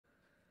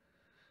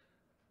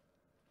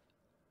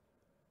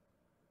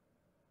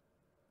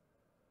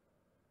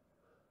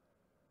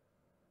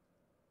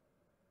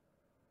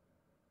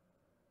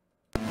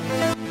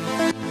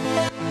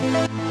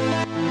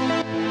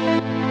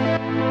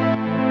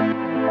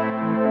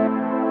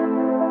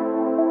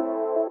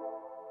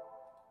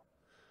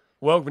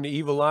Welcome to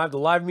Evilive, the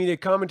live media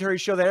commentary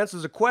show that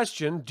answers a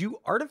question: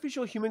 do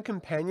artificial human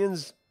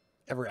companions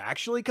ever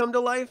actually come to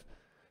life?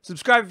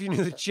 Subscribe if you're new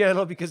to the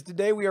channel, because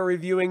today we are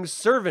reviewing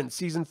Servant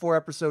Season 4,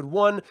 Episode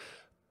 1,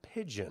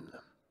 Pigeon.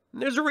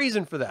 And there's a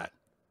reason for that,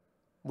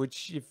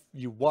 which if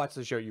you watch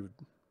the show, you would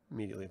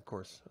immediately, of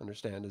course,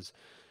 understand as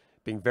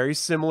being very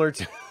similar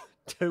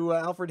to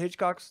Alfred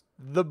Hitchcock's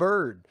The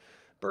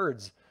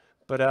Birds.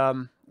 But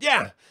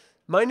yeah,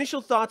 my initial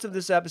thoughts of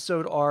this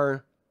episode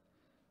are: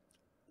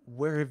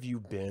 where have you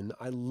been?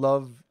 I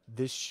love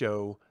this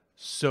show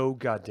so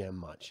goddamn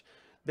much.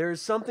 There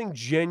is something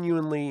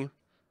genuinely,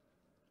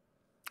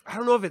 I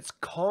don't know if it's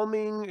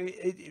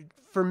calming.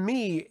 For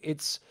me,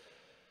 it's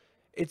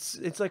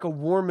like a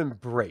warm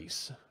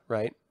embrace,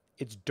 right?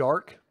 It's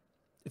dark,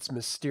 it's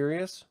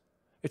mysterious,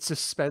 it's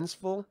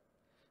suspenseful.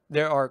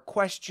 There are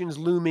questions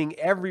looming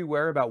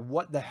everywhere about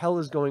what the hell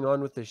is going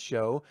on with this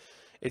show.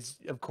 It's,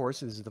 of course,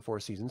 this is the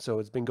fourth season, so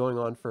it's been going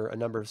on for a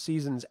number of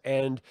seasons,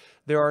 and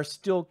there are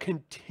still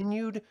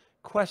continued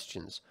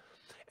questions.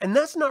 And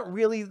that's not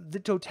really the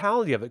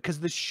totality of it,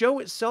 because the show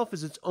itself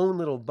is its own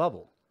little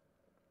bubble.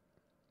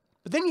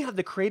 But then you have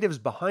the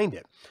creatives behind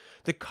it.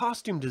 The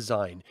costume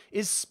design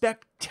is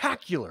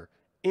spectacular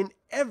in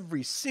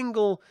every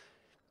single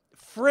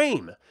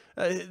frame.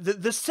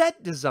 The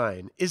set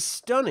design is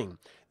stunning.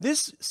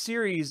 This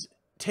series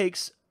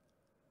takes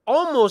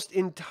almost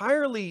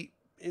entirely...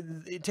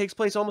 It takes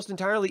place almost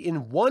entirely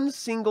in one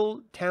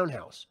single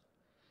townhouse.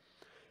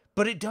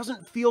 But it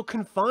doesn't feel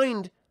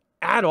confined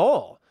at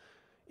all.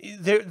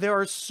 There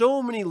are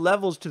so many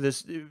levels to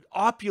this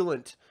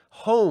opulent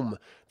home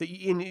that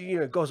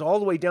it goes all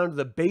the way down to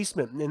the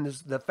basement, and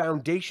the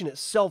foundation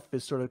itself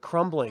is sort of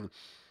crumbling.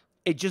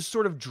 It just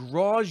sort of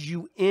draws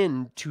you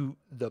into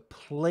the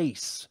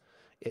place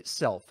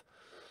itself.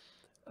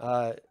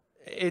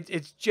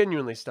 It's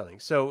genuinely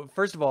stunning. So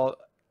first of all,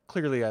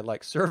 clearly I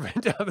like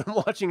Servant. I've been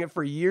watching it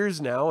for years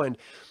now, and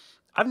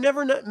I've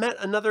never met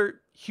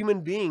another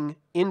human being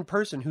in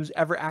person who's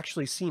ever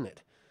actually seen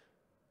it,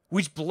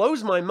 which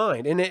blows my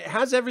mind. And it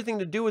has everything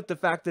to do with the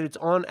fact that it's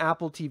on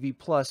Apple TV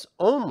Plus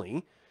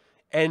only,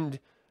 and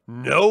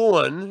no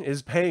one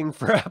is paying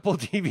for Apple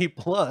TV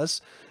Plus,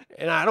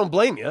 and I don't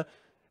blame you.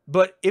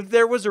 But if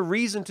there was a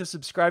reason to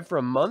subscribe for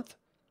a month,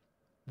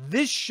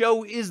 this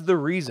show is the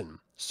reason.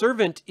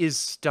 Servant is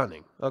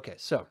stunning. Okay,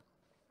 so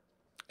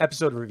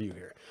episode review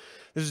here.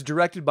 This is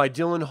directed by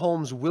Dylan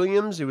Holmes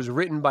Williams. It was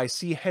written by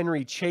C.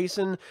 Henry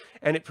Chasen,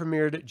 and it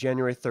premiered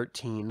January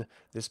 13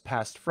 this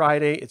past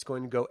Friday. It's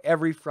going to go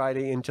every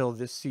Friday until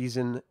this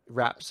season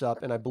wraps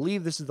up, and I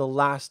believe this is the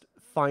last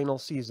final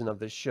season of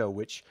this show,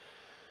 which,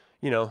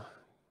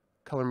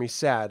 color me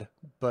sad,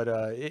 but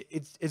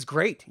it's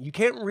great. You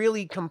can't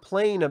really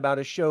complain about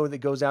a show that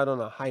goes out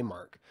on a high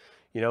mark,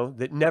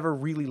 that never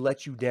really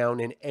lets you down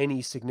in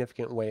any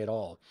significant way at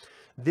all.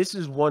 This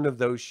is one of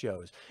those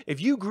shows.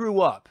 If you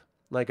grew up,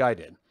 like I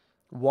did,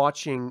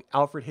 watching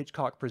Alfred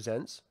Hitchcock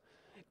Presents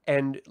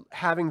and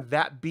having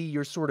that be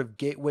your sort of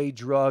gateway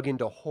drug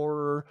into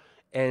horror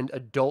and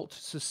adult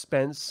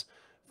suspense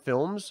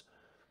films,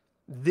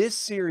 this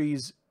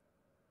series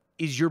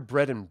is your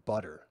bread and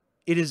butter.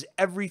 It is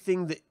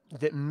everything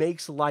that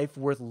makes life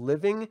worth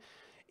living.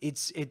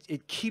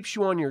 It keeps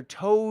you on your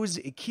toes.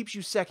 It keeps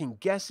you second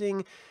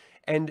guessing.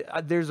 And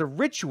there's a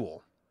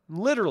ritual.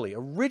 Literally, a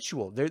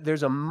ritual.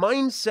 There's a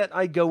mindset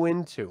I go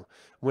into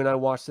when I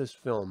watch this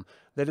film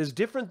that is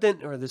different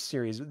than, or this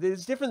series, that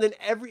is different than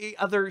every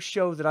other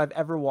show that I've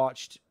ever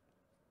watched,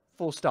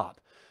 full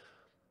stop.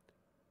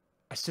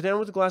 I sit down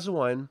with a glass of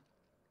wine,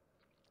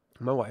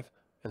 my wife,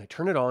 and I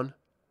turn it on,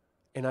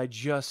 and I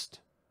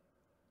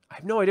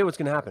have no idea what's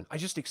going to happen. I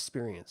just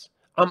experience.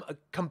 I'm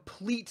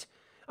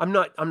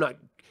not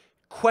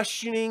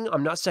questioning,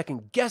 I'm not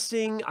second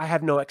guessing, I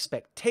have no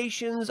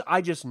expectations,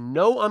 I just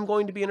know I'm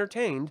going to be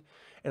entertained,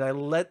 and I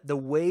let the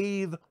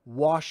wave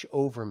wash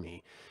over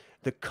me.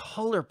 The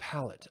color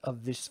palette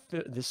of this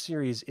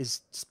series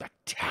is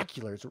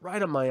spectacular. It's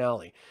right up my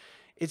alley.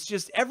 It's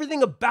just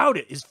everything about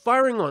it is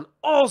firing on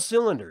all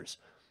cylinders.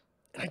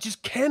 And I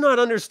just cannot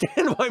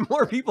understand why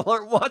more people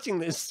aren't watching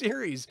this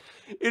series.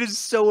 It is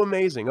so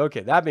amazing.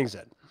 Okay, that being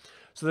said,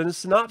 so then the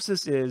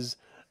synopsis is,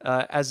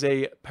 as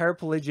a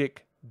paraplegic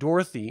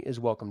Dorothy is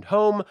welcomed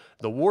home,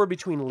 the war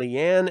between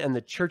Leanne and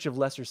the Church of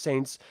Lesser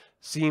Saints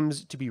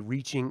seems to be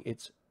reaching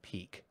its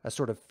peak, a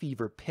sort of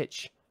fever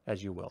pitch,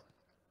 as you will.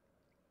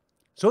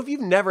 So if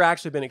you've never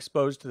actually been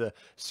exposed to the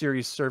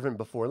series Servant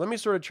before, let me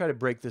sort of try to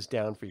break this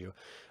down for you.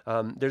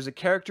 There's a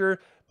character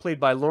played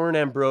by Lauren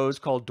Ambrose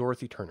called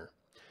Dorothy Turner.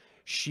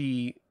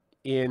 She,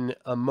 in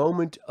a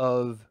moment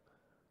of,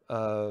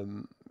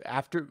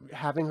 after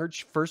having her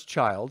first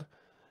child,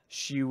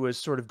 she was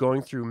sort of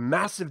going through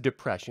massive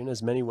depression,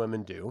 as many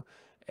women do,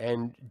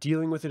 and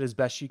dealing with it as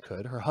best she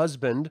could. Her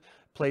husband,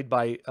 played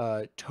by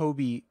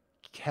Toby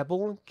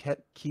Kebbell,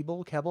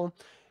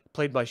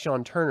 played by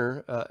Sean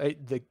Turner.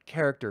 The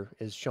character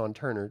is Sean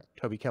Turner.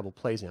 Toby Kebbell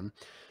plays him.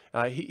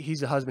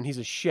 He's a husband. He's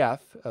a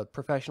chef, a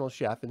professional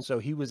chef, and so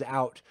he was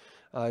out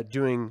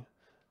doing,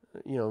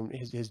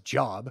 his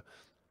job.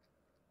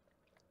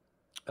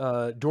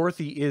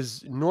 Dorothy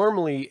is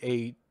normally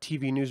a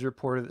TV news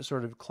reporter that's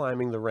sort of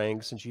climbing the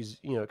ranks, and she's,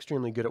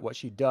 extremely good at what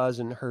she does,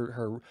 and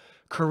her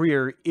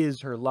career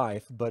is her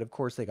life. But of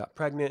course, they got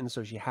pregnant, and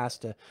so she has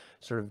to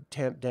sort of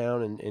tamp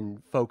down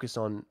and focus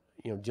on,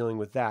 dealing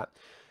with that.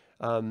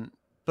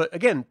 But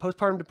again,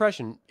 postpartum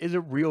depression is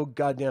a real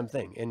goddamn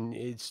thing, and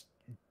it's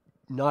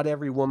not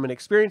every woman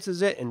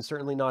experiences it, and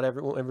certainly not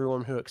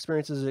everyone who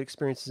experiences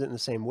it in the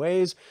same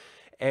ways.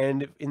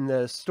 And in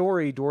the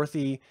story,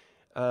 Dorothy,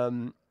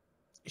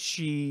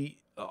 she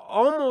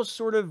almost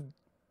sort of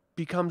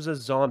becomes a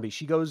zombie.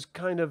 She goes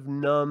kind of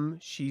numb.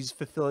 She's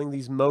fulfilling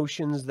these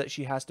motions that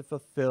she has to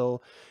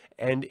fulfill.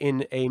 And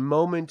in a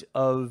moment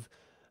of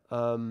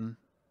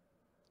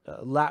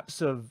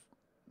lapse of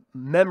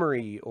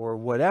memory or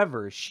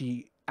whatever,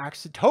 she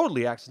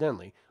totally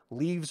accidentally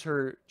leaves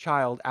her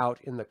child out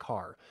in the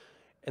car.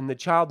 And the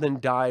child then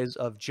dies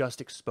of just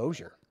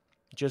exposure,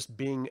 just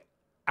being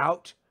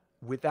out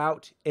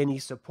without any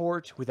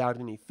support, without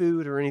any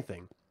food or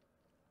anything.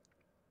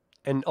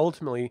 And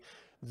ultimately,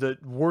 the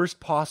worst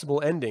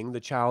possible ending,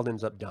 the child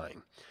ends up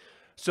dying.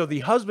 So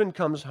the husband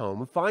comes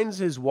home, finds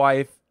his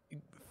wife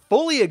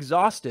fully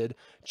exhausted,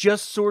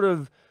 just sort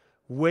of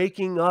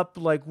waking up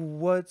like,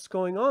 what's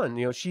going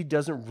on? She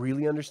doesn't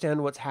really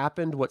understand what's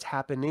happened, what's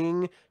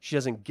happening. She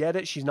doesn't get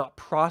it. She's not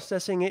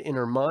processing it in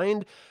her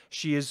mind.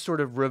 She is sort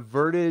of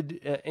reverted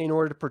in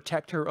order to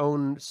protect her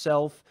own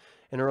self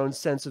and her own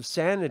sense of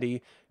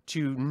sanity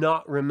to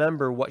not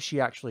remember what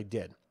she actually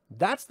did.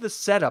 That's the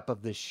setup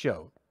of this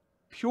show.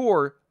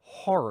 Pure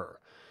horror.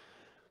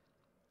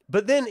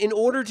 But then in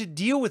order to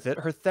deal with it,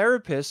 her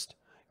therapist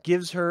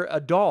gives her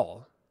a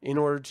doll in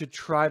order to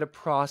try to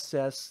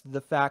process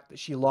the fact that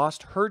she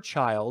lost her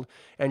child,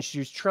 and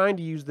she's trying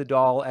to use the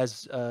doll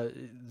as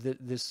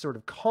this sort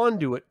of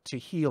conduit to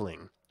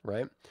healing,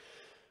 right?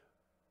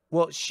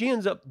 Well, she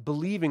ends up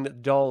believing that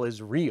the doll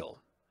is real,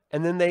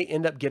 and then they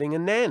end up getting a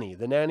nanny.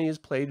 The nanny is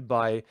played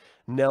by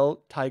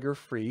Nell Tiger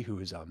Free, who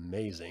is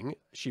amazing.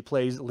 She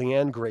plays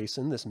Leanne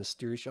Grayson, this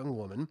mysterious young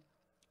woman,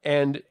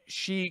 and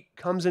she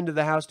comes into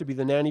the house to be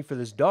the nanny for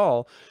this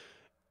doll,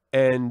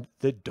 and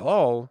the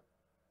doll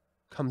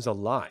comes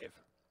alive.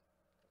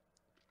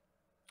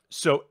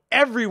 So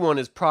everyone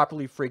is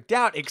properly freaked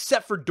out,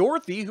 except for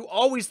Dorothy, who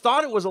always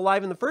thought it was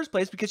alive in the first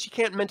place because she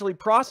can't mentally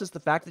process the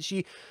fact that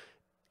she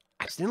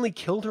accidentally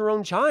killed her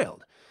own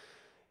child.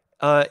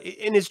 And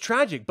it's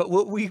tragic. But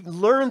what we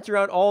learned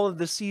throughout all of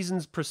the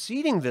seasons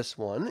preceding this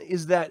one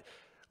is that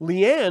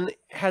Leanne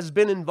has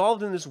been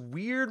involved in this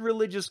weird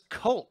religious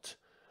cult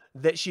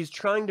that she's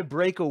trying to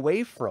break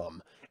away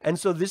from. And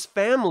so this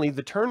family,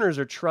 the Turners,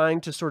 are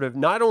trying to sort of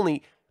not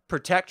only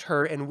protect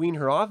her and wean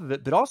her off of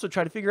it, but also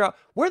try to figure out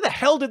where the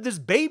hell did this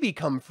baby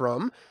come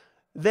from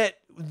that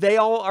they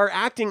all are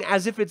acting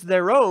as if it's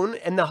their own.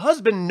 And the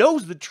husband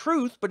knows the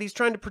truth, but he's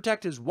trying to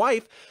protect his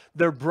wife.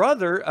 Their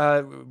brother,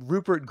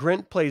 Rupert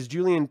Grint, plays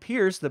Julian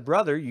Pierce, the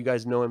brother. You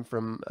guys know him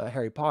from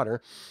Harry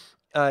Potter.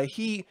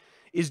 He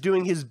is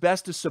doing his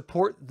best to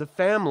support the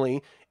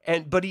family,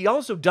 but he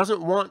also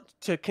doesn't want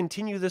to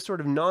continue this sort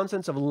of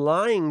nonsense of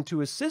lying to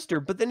his sister,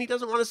 but then he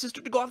doesn't want his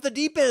sister to go off the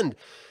deep end.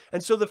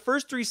 And so the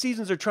first 3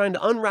 seasons are trying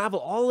to unravel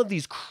all of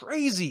these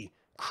crazy,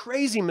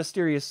 crazy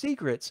mysterious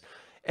secrets.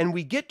 And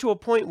we get to a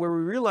point where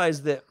we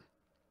realize that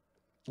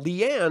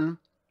Leanne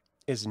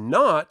is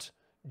not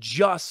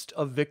just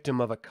a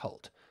victim of a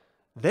cult.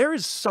 There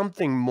is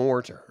something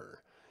more to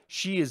her.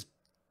 She is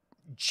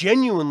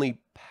genuinely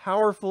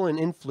powerful and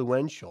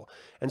influential.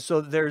 And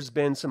so there's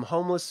been some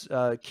homeless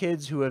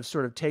kids who have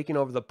sort of taken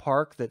over the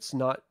park that's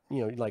not,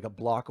 like a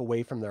block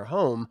away from their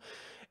home.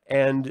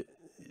 And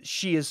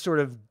she has sort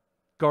of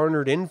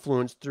garnered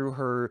influence through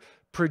her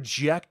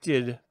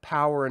projected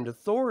power and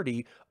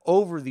authority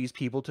over these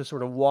people to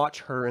sort of watch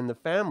her and the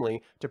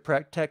family to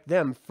protect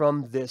them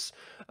from this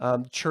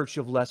Church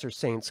of Lesser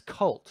Saints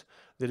cult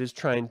that is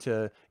trying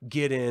to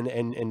get in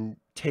and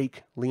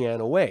take Leanne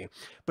away.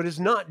 But it's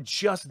not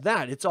just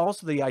that. It's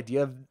also the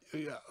idea of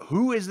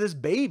who is this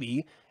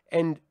baby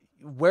and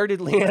where did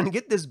Leanne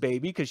get this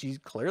baby? Because she's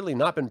clearly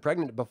not been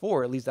pregnant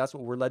before. At least that's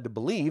what we're led to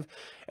believe.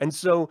 And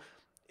so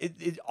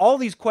all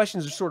these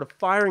questions are sort of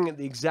firing at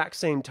the exact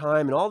same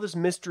time, and all this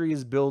mystery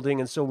is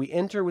building. And so we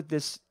enter with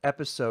this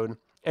episode,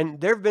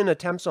 and there have been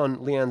attempts on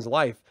Leanne's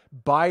life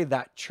by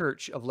that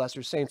Church of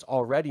Lesser Saints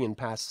already in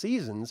past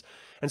seasons.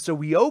 And so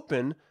we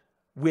open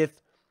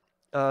with,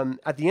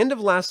 at the end of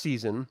last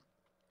season,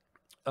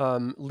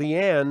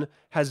 Leanne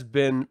has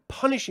been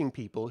punishing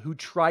people who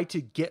try to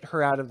get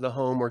her out of the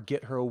home or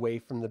get her away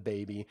from the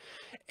baby.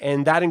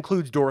 And that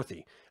includes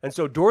Dorothy. And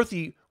so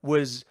Dorothy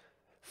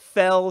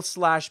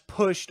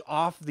fell/pushed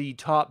off the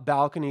top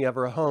balcony of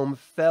her home,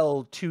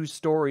 fell 2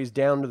 stories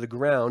down to the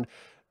ground,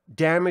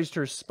 damaged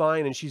her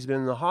spine, and she's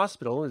been in the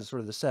hospital. Is sort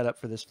of the setup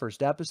for this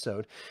first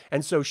episode.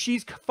 And so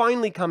she's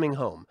finally coming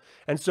home.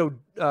 And so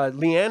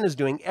Leanne is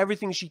doing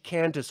everything she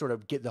can to sort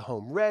of get the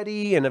home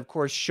ready. And of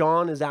course,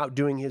 Sean is out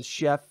doing his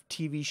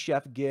TV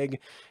chef gig,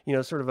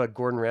 sort of a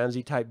Gordon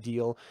Ramsay type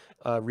deal,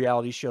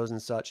 reality shows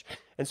and such.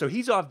 And so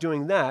he's off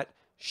doing that.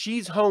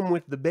 She's home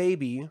with the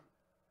baby,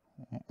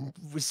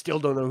 we still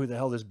don't know who the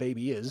hell this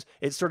baby is.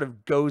 It sort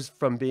of goes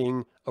from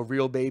being a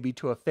real baby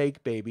to a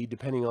fake baby,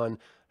 depending on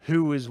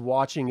who is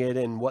watching it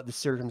and what the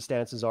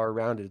circumstances are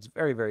around it. It's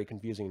very, very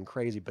confusing and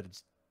crazy, but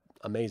it's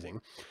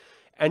amazing.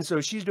 And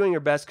so she's doing her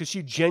best because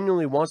she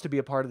genuinely wants to be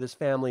a part of this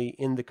family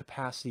in the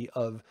capacity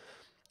of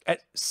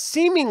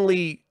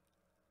seemingly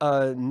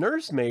a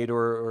nursemaid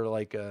or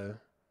like a,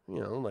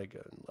 like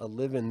a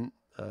live-in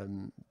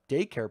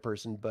daycare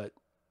person, but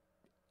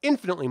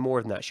infinitely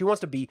more than that. She wants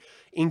to be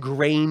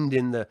ingrained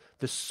in the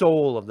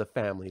soul of the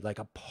family, like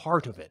a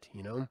part of it,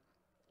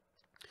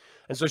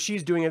 And so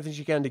she's doing everything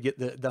she can to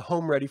get the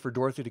home ready for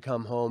Dorothy to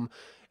come home.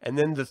 And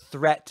then the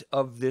threat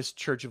of this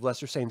Church of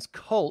Lesser Saints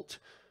cult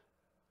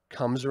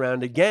comes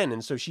around again.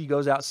 And so she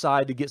goes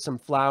outside to get some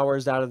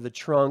flowers out of the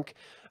trunk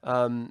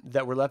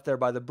that were left there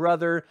by the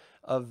brother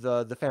of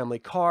the family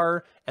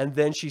car. And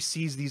then she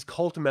sees these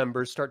cult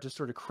members start to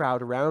sort of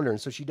crowd around her.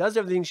 And so she does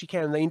everything she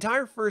can. And the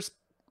entire first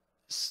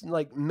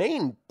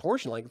main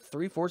portion, like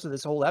 3/4 of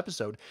this whole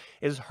episode,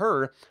 is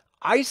her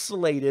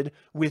isolated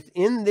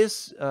within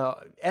this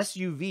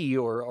SUV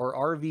or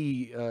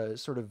RV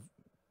sort of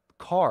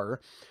car,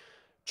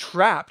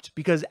 trapped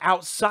because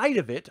outside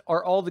of it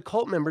are all the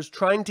cult members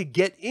trying to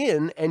get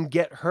in and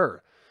get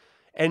her.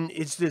 And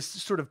it's this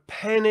sort of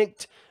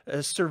panicked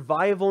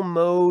survival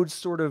mode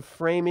sort of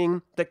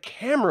framing. The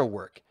camera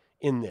work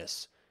in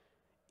this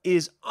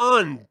is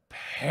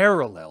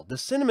unparalleled. The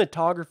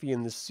cinematography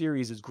in this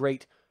series is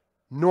great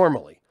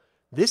normally.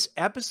 This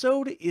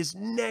episode is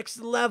next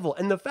level.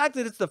 And the fact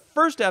that it's the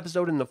first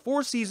episode in the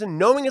 4th season,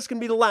 knowing it's going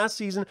to be the last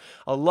season,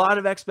 a lot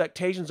of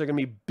expectations are going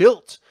to be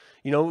built.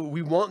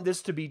 We want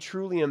this to be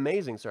truly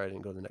amazing. Sorry, I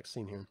didn't go to the next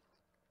scene here.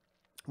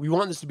 We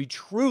want this to be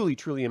truly,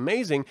 truly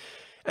amazing.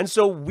 And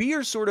so we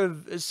are sort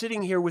of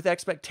sitting here with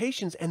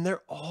expectations, and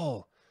they're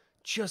all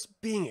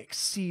just being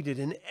exceeded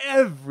in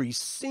every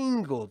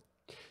single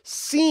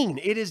scene.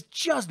 It is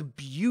just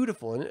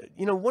beautiful. And,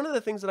 one of the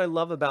things that I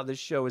love about this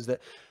show is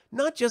that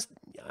not just,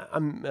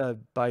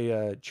 I'm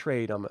by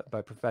trade,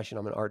 by profession,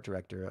 I'm an art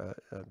director,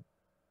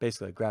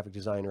 basically a graphic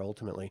designer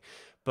ultimately.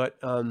 But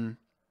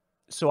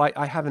so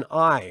I have an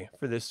eye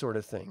for this sort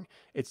of thing.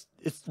 It's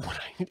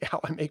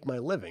how I make my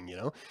living,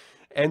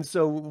 And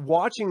so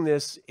watching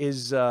this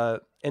is an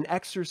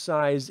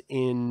exercise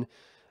in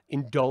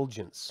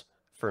indulgence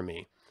for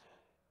me.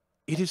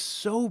 It is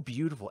so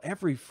beautiful.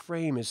 Every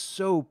frame is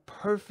so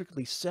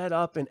perfectly set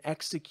up and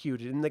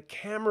executed, and the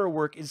camera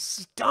work is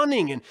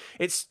stunning. And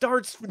it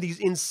starts with these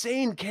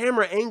insane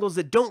camera angles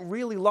that don't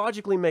really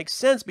logically make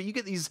sense, but you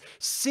get these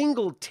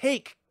single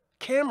take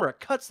camera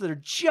cuts that are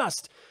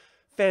just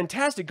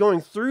fantastic, going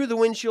through the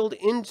windshield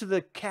into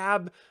the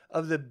cab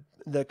of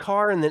the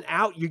car and then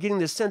out. You're getting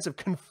this sense of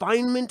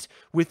confinement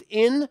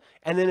within,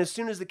 and then as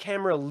soon as the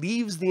camera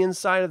leaves the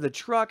inside of the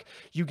truck,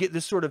 you get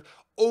this sort of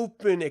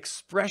open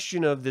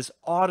expression of this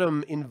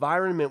autumn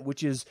environment,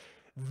 which is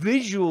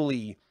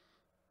visually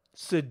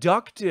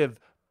seductive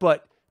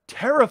but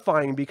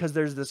terrifying because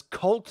there's this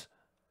cult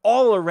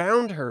all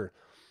around her.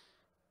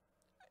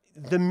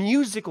 The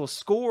musical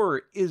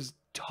score is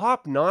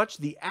top notch.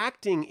 The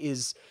acting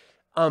is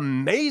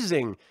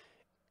amazing.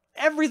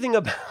 Everything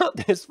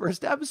about this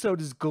first episode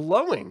is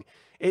glowing.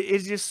 It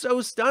is just so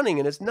stunning,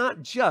 and it's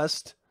not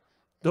just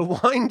the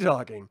wine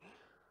talking.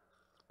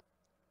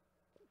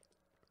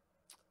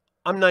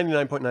 I'm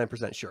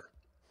 99.9% sure.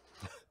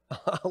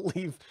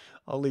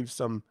 I'll leave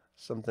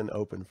something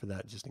open for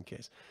that just in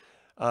case.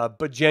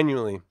 But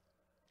genuinely,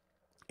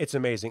 it's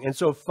amazing. And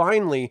so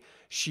finally,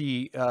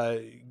 she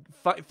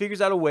figures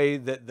out a way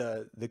that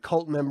the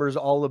cult members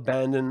all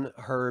abandon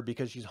her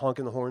because she's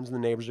honking the horns and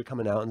the neighbors are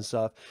coming out and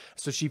stuff.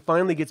 So she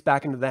finally gets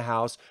back into the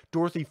house.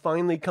 Dorothy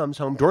finally comes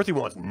home. Dorothy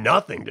wants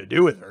nothing to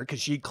do with her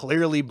because she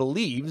clearly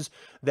believes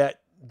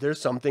that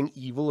there's something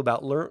evil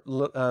about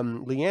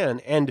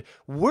Leanne. And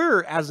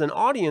we're, as an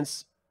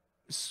audience,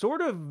 sort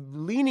of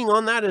leaning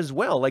on that as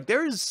well. Like,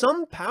 there is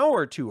some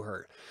power to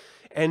her.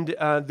 And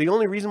the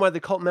only reason why the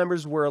cult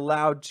members were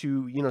allowed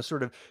to,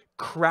 sort of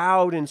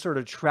crowd and sort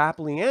of trap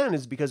Leanne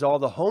is because all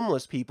the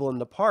homeless people in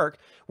the park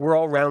were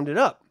all rounded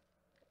up.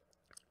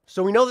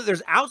 So we know that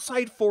there's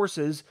outside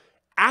forces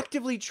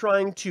actively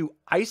trying to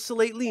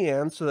isolate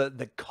Leanne so that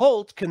the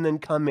cult can then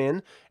come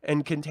in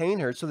and contain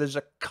her. So there's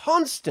a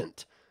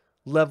constant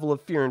level of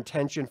fear and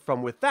tension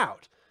from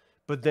without.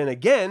 But then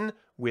again,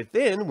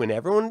 within,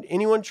 whenever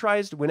anyone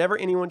tries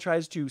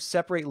to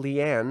separate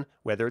Leanne,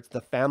 whether it's the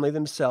family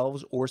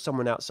themselves or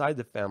someone outside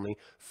the family,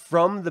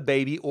 from the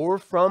baby or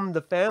from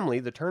the family,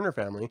 the Turner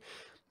family,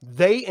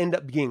 they end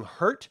up being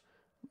hurt,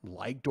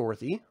 like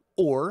Dorothy,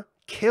 or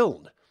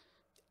killed.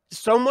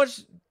 So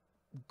much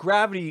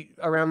gravity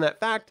around that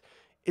fact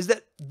is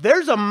that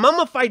there's a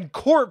mummified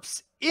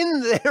corpse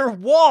in their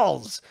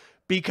walls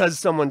because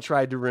someone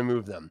tried to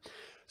remove them.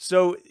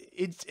 So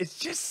it's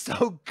just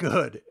so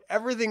good.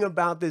 Everything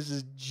about this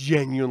is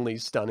genuinely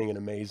stunning and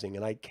amazing.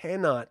 And I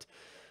cannot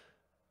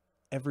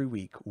every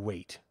week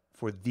wait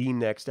for the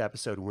next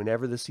episode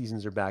whenever the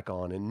seasons are back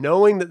on. And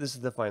knowing that this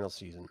is the final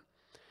season,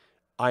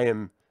 I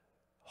am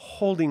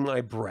holding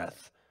my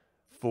breath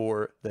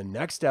for the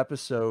next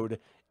episode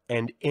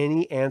and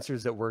any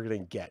answers that we're going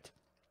to get.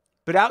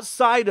 But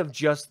outside of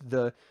just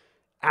the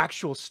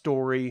actual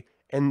story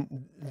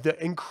and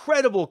the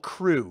incredible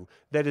crew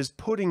that is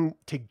putting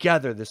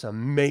together this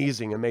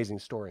amazing, amazing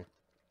story,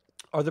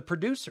 are the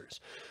producers.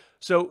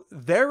 So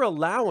they're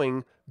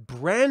allowing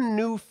brand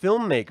new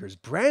filmmakers,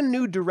 brand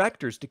new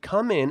directors to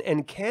come in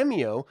and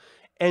cameo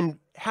and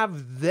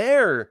have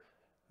their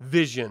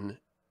vision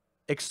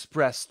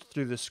expressed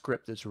through the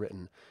script that's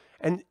written.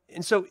 And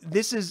so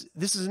this is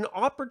an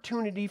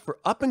opportunity for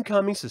up and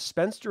coming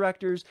suspense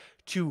directors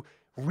to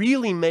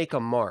really make a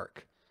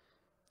mark.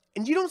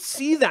 And you don't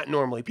see that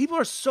normally. People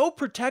are so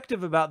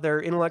protective about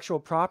their intellectual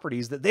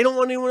properties that they don't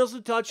want anyone else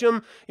to touch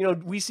them. You know,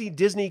 we see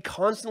Disney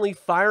constantly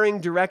firing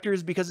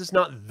directors because it's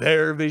not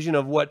their vision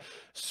of what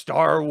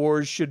Star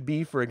Wars should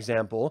be, for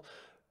example.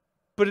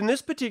 But in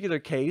this particular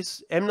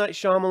case, M. Night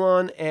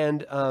Shyamalan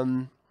and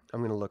I'm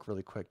going to look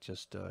really quick.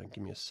 Just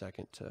give me a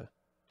second to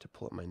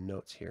pull up my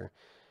notes here.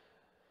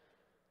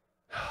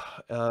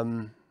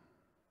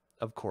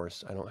 Of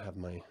course, I don't have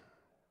my...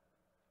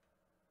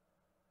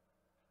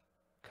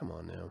 Come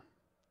on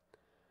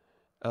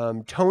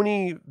now.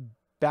 Tony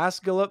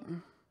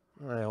Basgallop.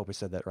 I hope I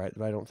said that right,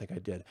 but I don't think I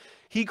did.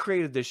 He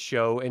created this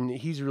show, and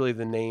he's really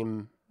the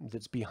name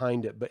that's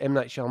behind it. But M.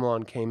 Night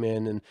Shyamalan came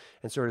in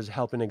and sort of is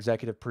helping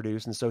executive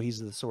produce, and so he's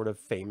the sort of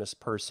famous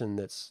person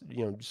that's,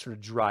 you know, sort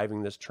of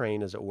driving this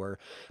train, as it were.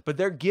 But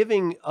they're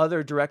giving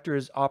other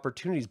directors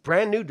opportunities,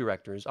 brand new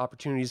directors,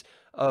 opportunities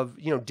of,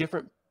 you know,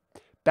 different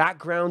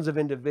backgrounds of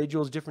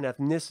individuals, different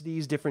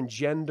ethnicities, different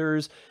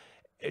genders,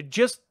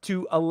 just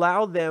to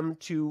allow them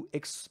to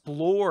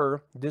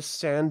explore this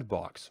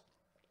sandbox.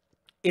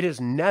 It has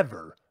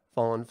never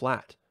fallen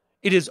flat.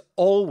 It is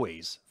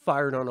always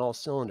fired on all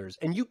cylinders.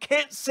 And you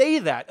can't say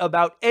that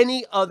about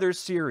any other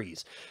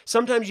series.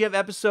 Sometimes you have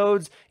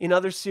episodes in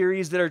other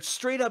series that are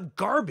straight up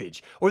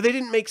garbage, or they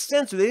didn't make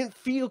sense, or they didn't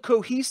feel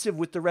cohesive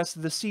with the rest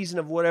of the season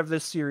of whatever the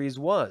series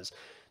was.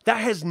 That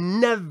has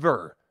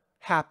never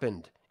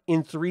happened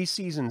in 3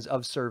 seasons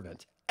of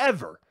Servant,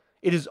 ever.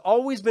 It has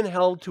always been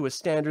held to a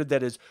standard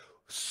that is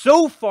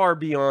so far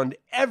beyond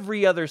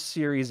every other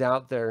series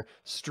out there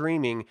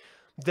streaming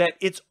that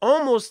it's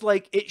almost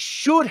like it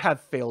should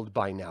have failed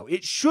by now.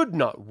 It should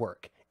not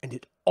work. And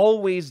it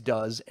always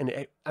does.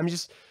 And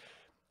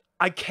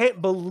I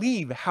can't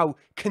believe how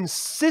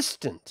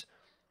consistent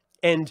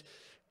and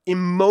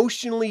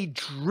emotionally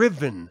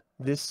driven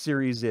this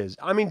series is.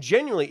 I mean,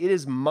 genuinely, it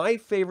is my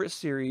favorite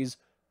series,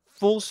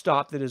 full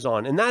stop, that is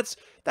on. And that's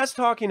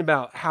talking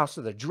about House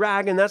of the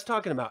Dragon. That's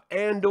talking about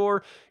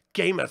Andor,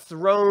 Game of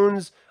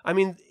Thrones. I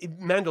mean,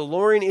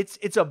 Mandalorian.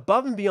 It's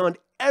above and beyond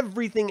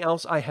everything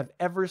else I have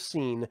ever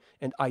seen.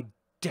 And I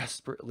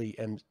desperately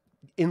am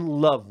in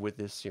love with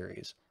this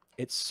series.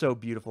 It's so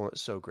beautiful and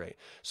it's so great.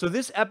 So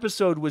this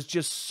episode was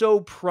just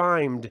so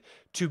primed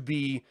to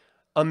be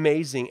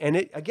amazing. And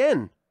it,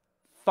 again,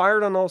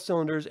 fired on all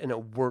cylinders, and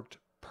it worked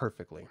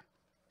perfectly.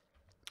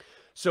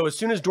 So as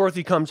soon as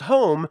Dorothy comes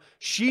home,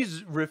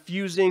 she's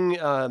refusing.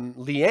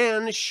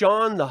 Leanne,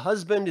 Sean, the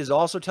husband, is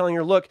also telling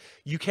her, look,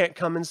 you can't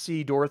come and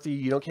see Dorothy.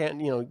 You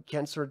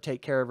can't sort of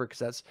take care of her, because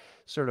that's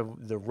sort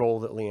of the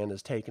role that Leanne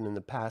has taken in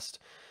the past.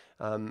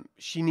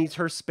 She needs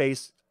her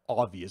space,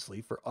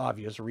 obviously, for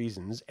obvious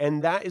reasons.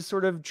 And that is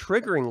sort of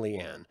triggering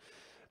Leanne.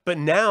 But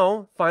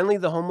now, finally,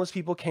 the homeless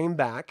people came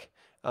back.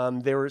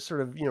 They were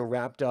sort of,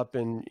 wrapped up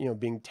in,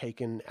 being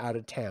taken out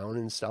of town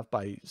and stuff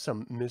by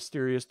some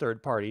mysterious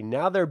third party.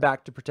 Now they're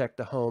back to protect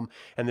the home.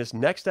 And this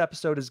next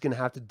episode is going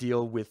to have to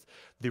deal with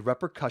the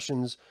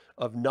repercussions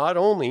of not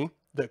only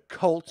the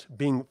cult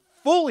being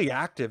fully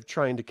active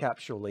trying to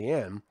capture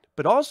Leanne,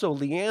 but also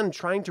Leanne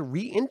trying to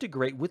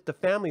reintegrate with the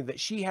family that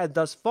she had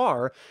thus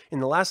far in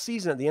the last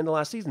season, at the end of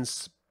last season,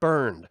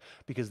 spurned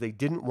because they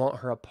didn't want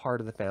her a part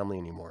of the family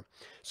anymore.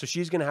 So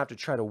she's going to have to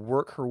try to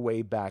work her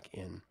way back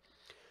in.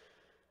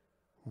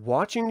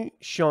 Watching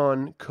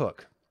Sean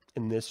cook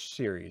in this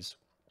series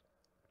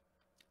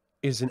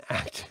is an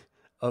act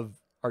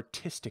of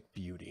artistic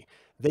beauty.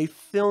 They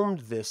filmed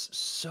this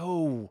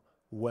so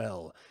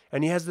well,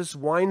 and he has this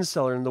wine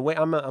cellar. And the way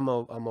I'm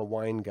a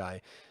wine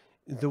guy,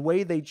 the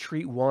way they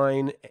treat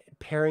wine,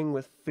 pairing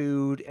with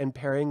food and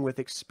pairing with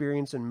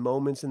experience and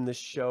moments in this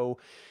show,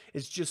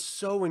 is just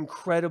so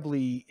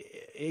incredibly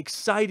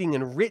exciting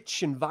and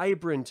rich and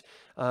vibrant.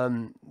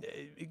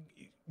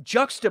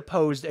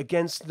 Juxtaposed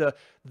against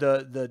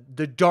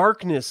the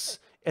darkness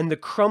and the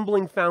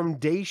crumbling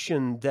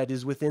foundation that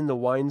is within the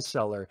wine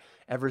cellar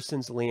ever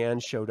since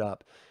Leanne showed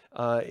up.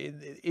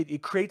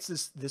 It creates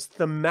this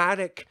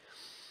thematic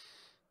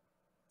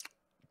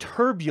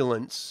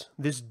turbulence,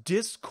 this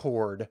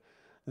discord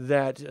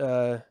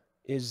that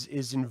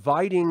is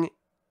inviting,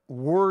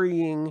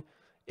 worrying,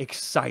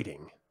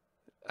 exciting.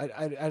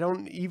 I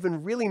don't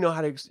even really know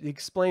how to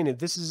explain it.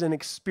 This is an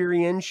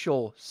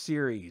experiential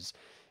series.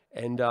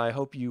 And I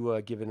hope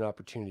you give it an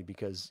opportunity,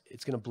 because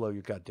it's going to blow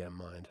your goddamn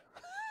mind.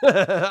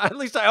 At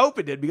least I hope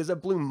it did, because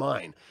it blew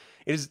mine.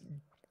 It is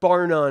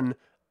bar none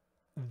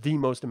the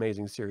most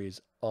amazing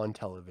series on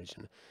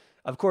television.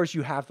 Of course,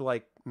 you have to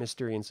like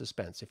mystery and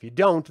suspense. If you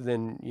don't,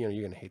 then you're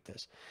going to hate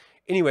this.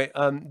 Anyway,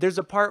 there's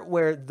a part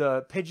where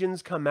the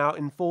pigeons come out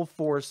in full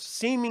force,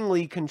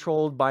 seemingly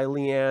controlled by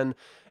Leanne,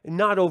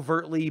 not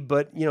overtly,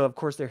 but of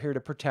course, they're here to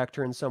protect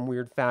her in some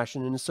weird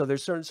fashion. And so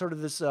there's sort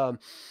of this, how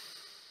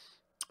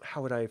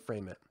would I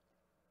frame it?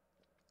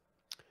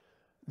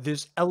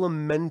 This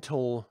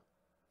elemental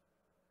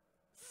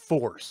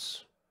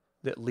force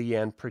that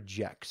Leanne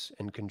projects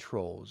and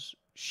controls.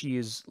 She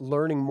is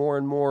learning more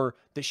and more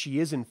that she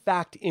is in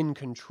fact in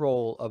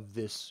control of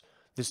this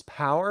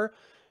power.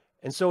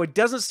 And so it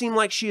doesn't seem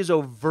like she is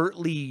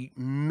overtly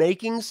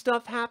making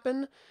stuff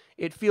happen.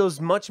 It feels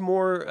much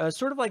more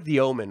sort of like The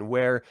Omen,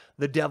 where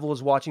the devil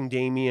is watching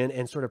Damien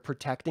and sort of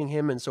protecting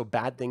him, and so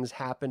bad things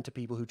happen to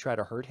people who try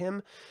to hurt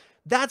him.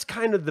 That's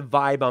kind of the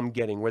vibe I'm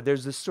getting, where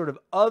there's this sort of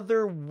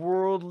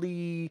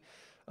otherworldly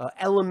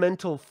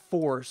elemental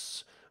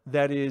force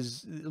that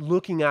is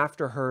looking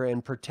after her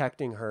and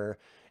protecting her.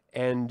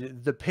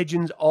 And the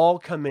pigeons all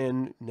come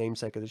in,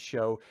 namesake of the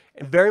show,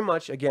 and very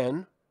much,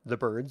 again, the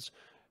birds,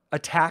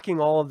 attacking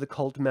all of the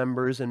cult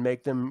members and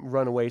make them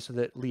run away so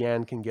that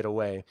Leanne can get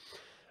away.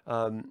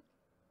 I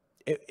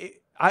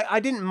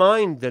didn't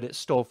mind that it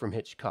stole from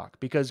Hitchcock,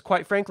 because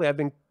quite frankly, I've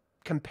been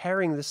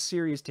comparing this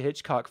series to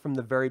Hitchcock from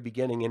the very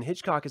beginning, and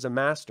Hitchcock is a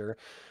master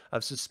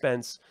of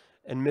suspense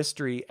and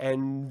mystery,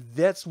 and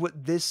that's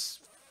what this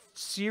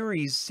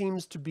series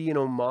seems to be an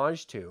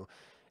homage to.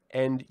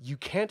 And you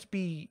can't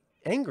be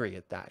angry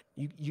at that.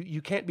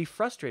 You can't be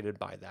frustrated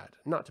by that.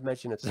 Not to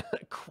mention it's a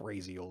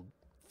crazy old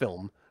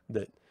film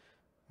that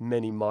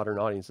many modern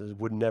audiences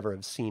would never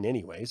have seen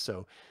anyway.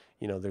 So,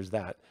 there's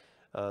that.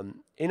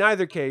 In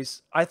either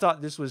case, I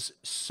thought this was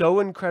so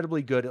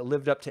incredibly good. It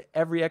lived up to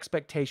every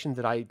expectation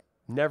that I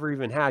never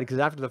even had, because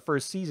after the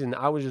first season,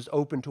 I was just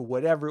open to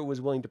whatever it was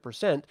willing to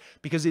present,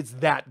 because it's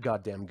that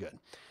goddamn good.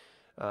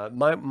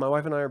 My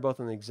wife and I are both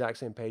on the exact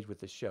same page with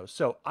this show.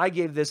 So I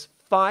gave this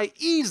 5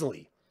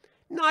 easily,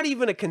 not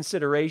even a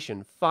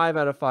consideration, 5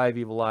 out of 5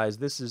 evil eyes.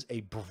 This is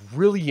a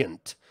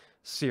brilliant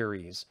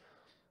series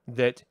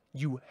that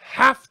you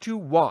have to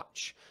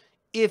watch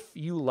if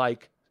you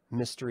like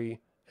mystery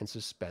and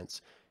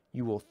suspense.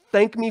 You will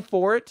thank me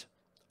for it.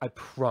 I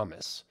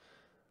promise.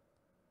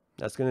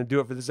 That's going to do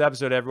it for this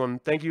episode, everyone.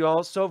 Thank you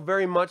all so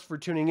very much for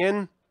tuning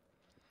in.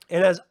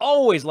 And as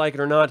always, like it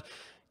or not,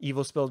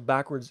 evil spelled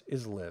backwards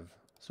is live.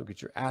 So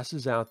get your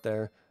asses out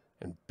there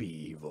and be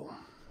evil.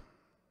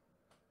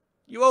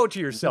 You owe it to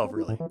yourself,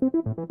 really.